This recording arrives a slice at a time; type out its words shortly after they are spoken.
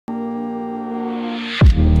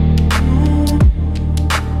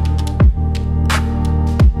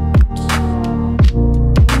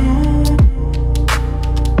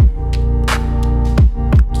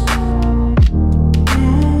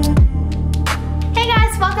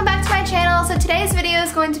channel. So today's video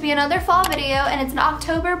is going to be another fall video, and it's an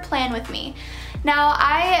October plan with me. Now,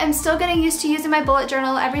 I am still getting used to using my bullet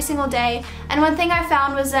journal every single day, and one thing I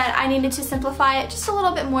found was that I needed to simplify it just a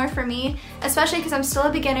little bit more for me, especially because I'm still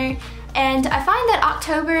a beginner, and I find that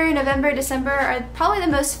October, November, December are probably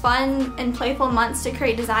the most fun and playful months to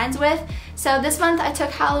create designs with. So this month I took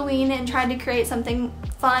Halloween and tried to create something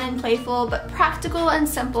fun and playful but practical and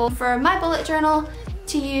simple for my bullet journal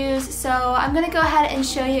to use, so I'm gonna go ahead and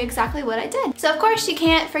show you exactly what I did. So of course you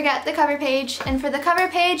can't forget the cover page, and for the cover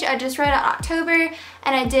page I just wrote out October,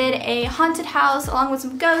 and I did a haunted house along with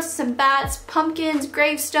some ghosts, some bats, pumpkins,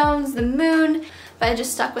 gravestones, the moon, but I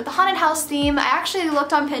just stuck with the haunted house theme. I actually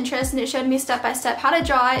looked on Pinterest and it showed me step by step how to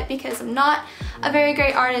draw it because I'm not a very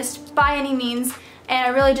great artist by any means, and I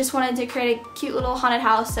really just wanted to create a cute little haunted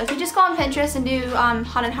house. So if you just go on Pinterest and do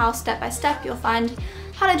haunted house step by step, you'll find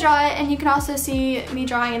how to draw it, and you can also see me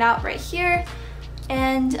drawing it out right here.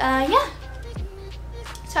 And yeah,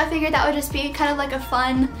 so I figured that would just be kind of like a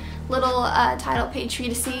fun little title page for you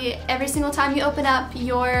to see every single time you open up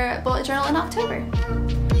your bullet journal in October.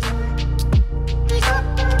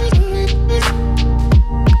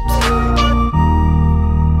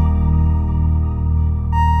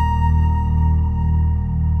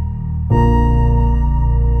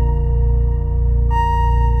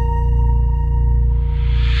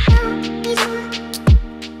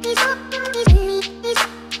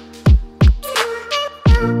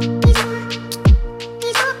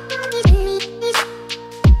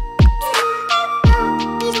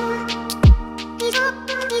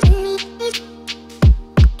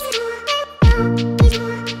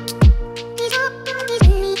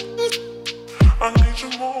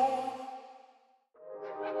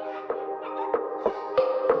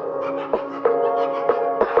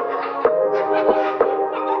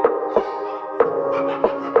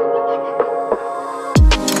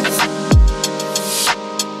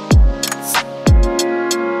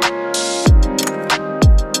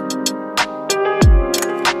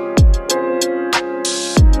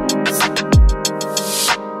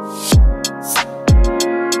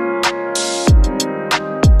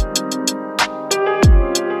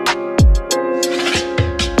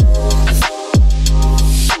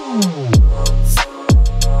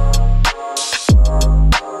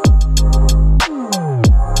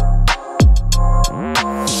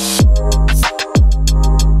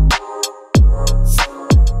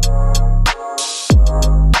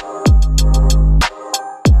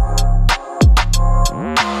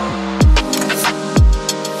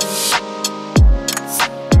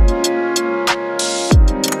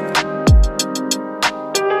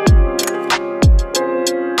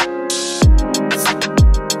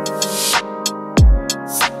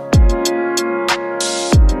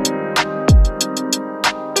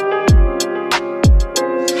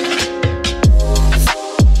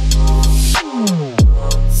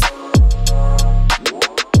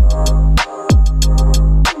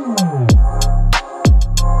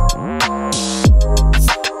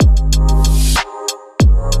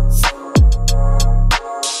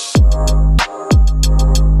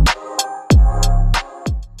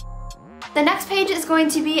 The next page is going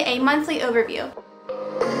to be a monthly overview.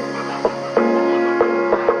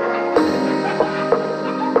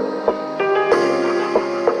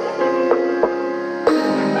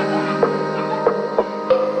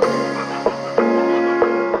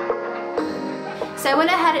 So I went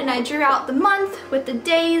ahead and I drew out the month with the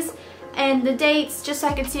days and the dates just so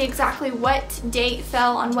I could see exactly what date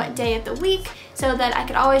fell on what day of the week, so that I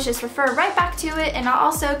could always just refer right back to it. And I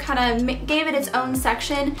also kind of gave it its own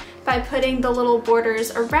section by putting the little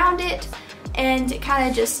borders around it, and it kind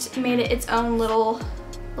of just made it its own little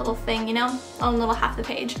thing, you know, own little half the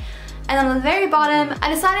page. And then on the very bottom,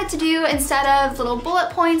 I decided to do, instead of little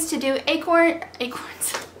bullet points, to do candy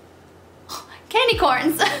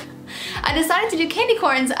corns. I decided to do candy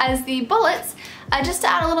corns as the bullets, just to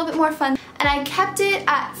add a little bit more fun, and I kept it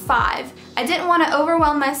at 5. I didn't want to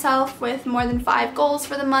overwhelm myself with more than 5 goals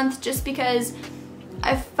for the month, just because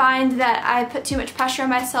I find that I put too much pressure on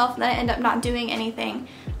myself and then I end up not doing anything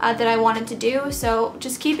that I wanted to do. So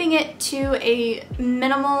just keeping it to a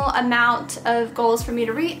minimal amount of goals for me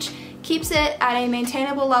to reach keeps it at a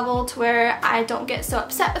maintainable level to where I don't get so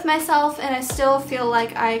upset with myself and I still feel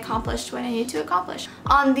like I accomplished what I need to accomplish.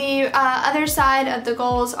 On the other side of the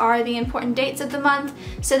goals are the important dates of the month.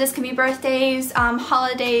 So this can be birthdays,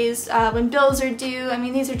 holidays, when bills are due. I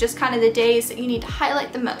mean, these are just kind of the days that you need to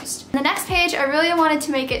highlight the most. The next page, I really wanted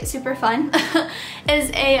to make it super fun, is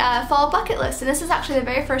a fall bucket list. And this is actually the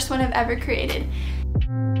very first one I've ever created.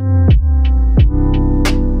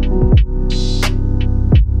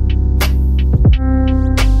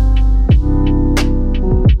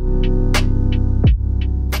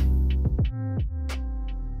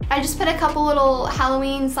 little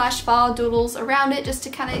Halloween slash fall doodles around it just to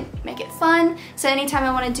kind of make it fun. So anytime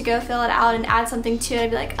I wanted to go fill it out and add something to it, I'd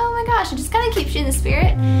be like, oh my gosh, it just kind of keeps you in the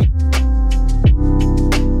spirit.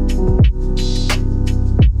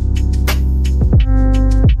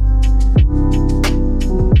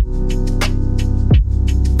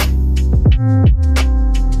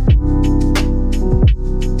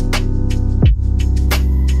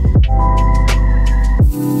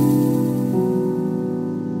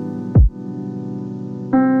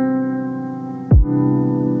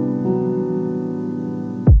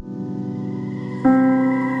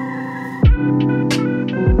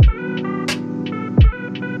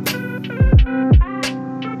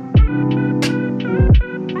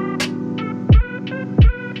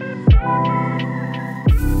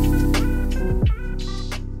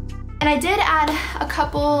 And I did add a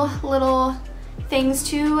couple little things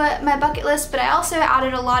to my bucket list, but I also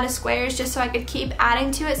added a lot of squares just so I could keep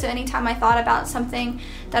adding to it. So anytime I thought about something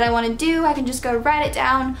that I want to do, I can just go write it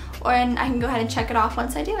down, or I can go ahead and check it off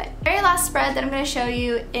once I do it. The very last spread that I'm going to show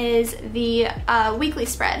you is the weekly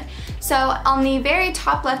spread. So on the very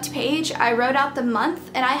top left page, I wrote out the month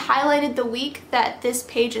and I highlighted the week that this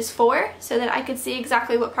page is for so that I could see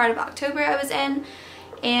exactly what part of October I was in.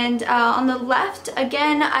 And on the left,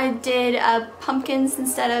 again, I did pumpkins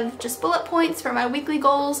instead of just bullet points for my weekly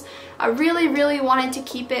goals. I really wanted to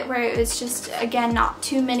keep it where it was just, again, not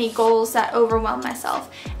too many goals that overwhelm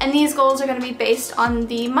myself. And these goals are going to be based on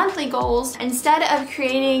the monthly goals. Instead of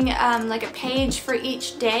creating like a page for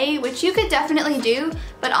each day, which you could definitely do,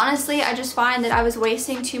 but honestly, I just find that I was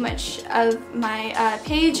wasting too much of my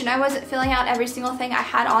page and I wasn't filling out every single thing I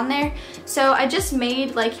had on there. So I just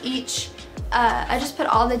made like I just put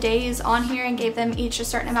all the days on here and gave them each a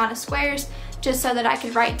certain amount of squares just so that I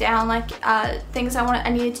could write down like things I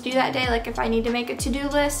needed to do that day, like if I need to make a to-do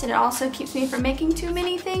list. And it also keeps me from making too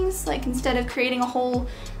many things. Like instead of creating a whole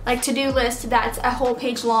like to-do list that's a whole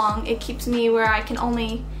page long, it keeps me where I can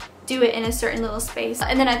only do it in a certain little space.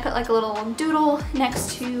 And then I put like a little doodle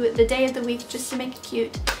next to the day of the week just to make it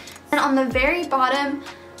cute. And on the very bottom,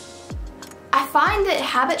 I find that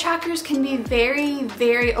habit trackers can be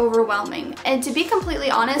very overwhelming. And to be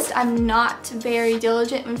completely honest, I'm not very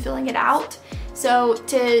diligent when filling it out. So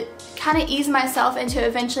to kind of ease myself into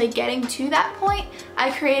eventually getting to that point,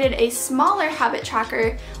 I created a smaller habit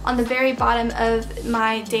tracker on the very bottom of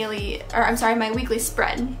my my weekly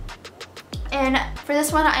spread. And for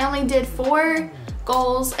this one, I only did 4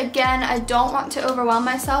 goals. Again, I don't want to overwhelm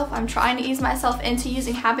myself. I'm trying to ease myself into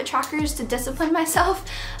using habit trackers to discipline myself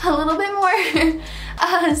a little bit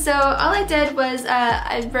more. So all I did was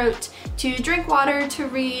I wrote to drink water, to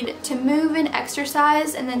read, to move and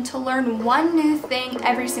exercise, and then to learn one new thing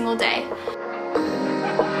every single day.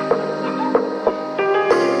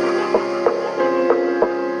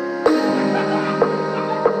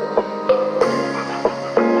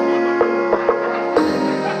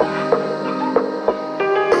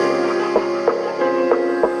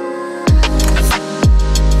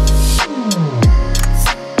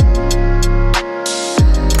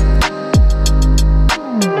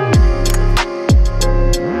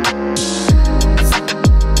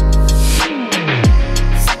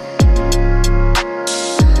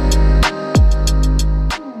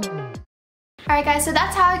 Alright guys, so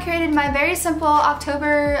that's how I created my very simple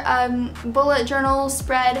October bullet journal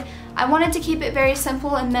spread. I wanted to keep it very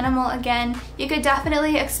simple and minimal again. You could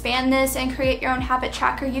definitely expand this and create your own habit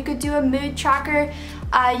tracker. You could do a mood tracker.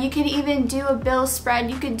 You could even do a bill spread.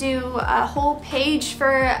 You could do a whole page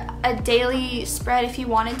for a daily spread if you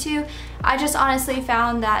wanted to. I just honestly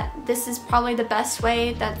found that this is probably the best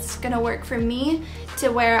way that's gonna work for me, to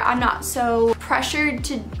where I'm not so pressured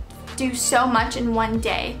to do so much in one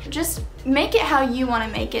day. Just make it how you want to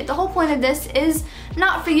make it. The whole point of this is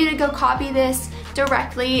not for you to go copy this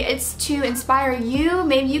directly. It's to inspire you.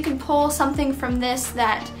 Maybe you can pull something from this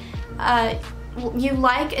that you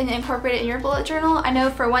like and incorporate it in your bullet journal. I know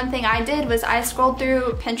for one thing I did was I scrolled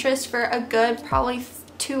through Pinterest for a good probably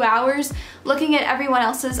 2 hours looking at everyone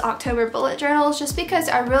else's October bullet journals just because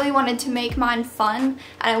I really wanted to make mine fun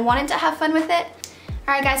and I wanted to have fun with it.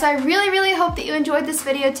 Alright guys, so I really hope that you enjoyed this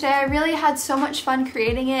video today. I really had so much fun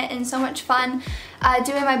creating it and so much fun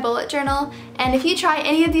doing my bullet journal. And if you try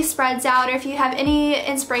any of these spreads out, or if you have any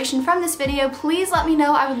inspiration from this video, please let me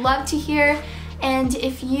know. I would love to hear. And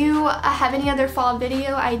if you have any other fall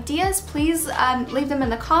video ideas, please leave them in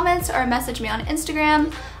the comments or message me on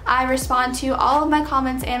Instagram. I respond to all of my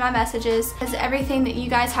comments and my messages, because everything that you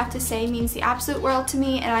guys have to say means the absolute world to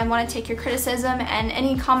me, and I want to take your criticism and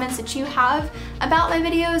any comments that you have about my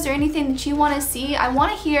videos or anything that you want to see, I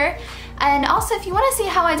want to hear. And also, if you want to see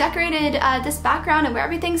how I decorated this background and where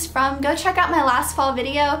everything's from, go check out my last fall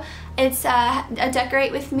video. It's a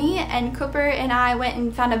decorate with me, and Cooper and I went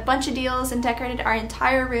and found a bunch of deals and decorated our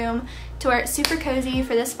entire room to where it's super cozy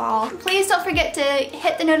for this fall. Please don't forget to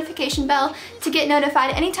hit the notification bell to get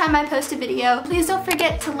notified anytime I post a video. Please don't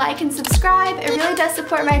forget to like and subscribe. It really does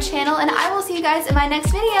support my channel, and I will see you guys in my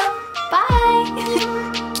next video. Bye!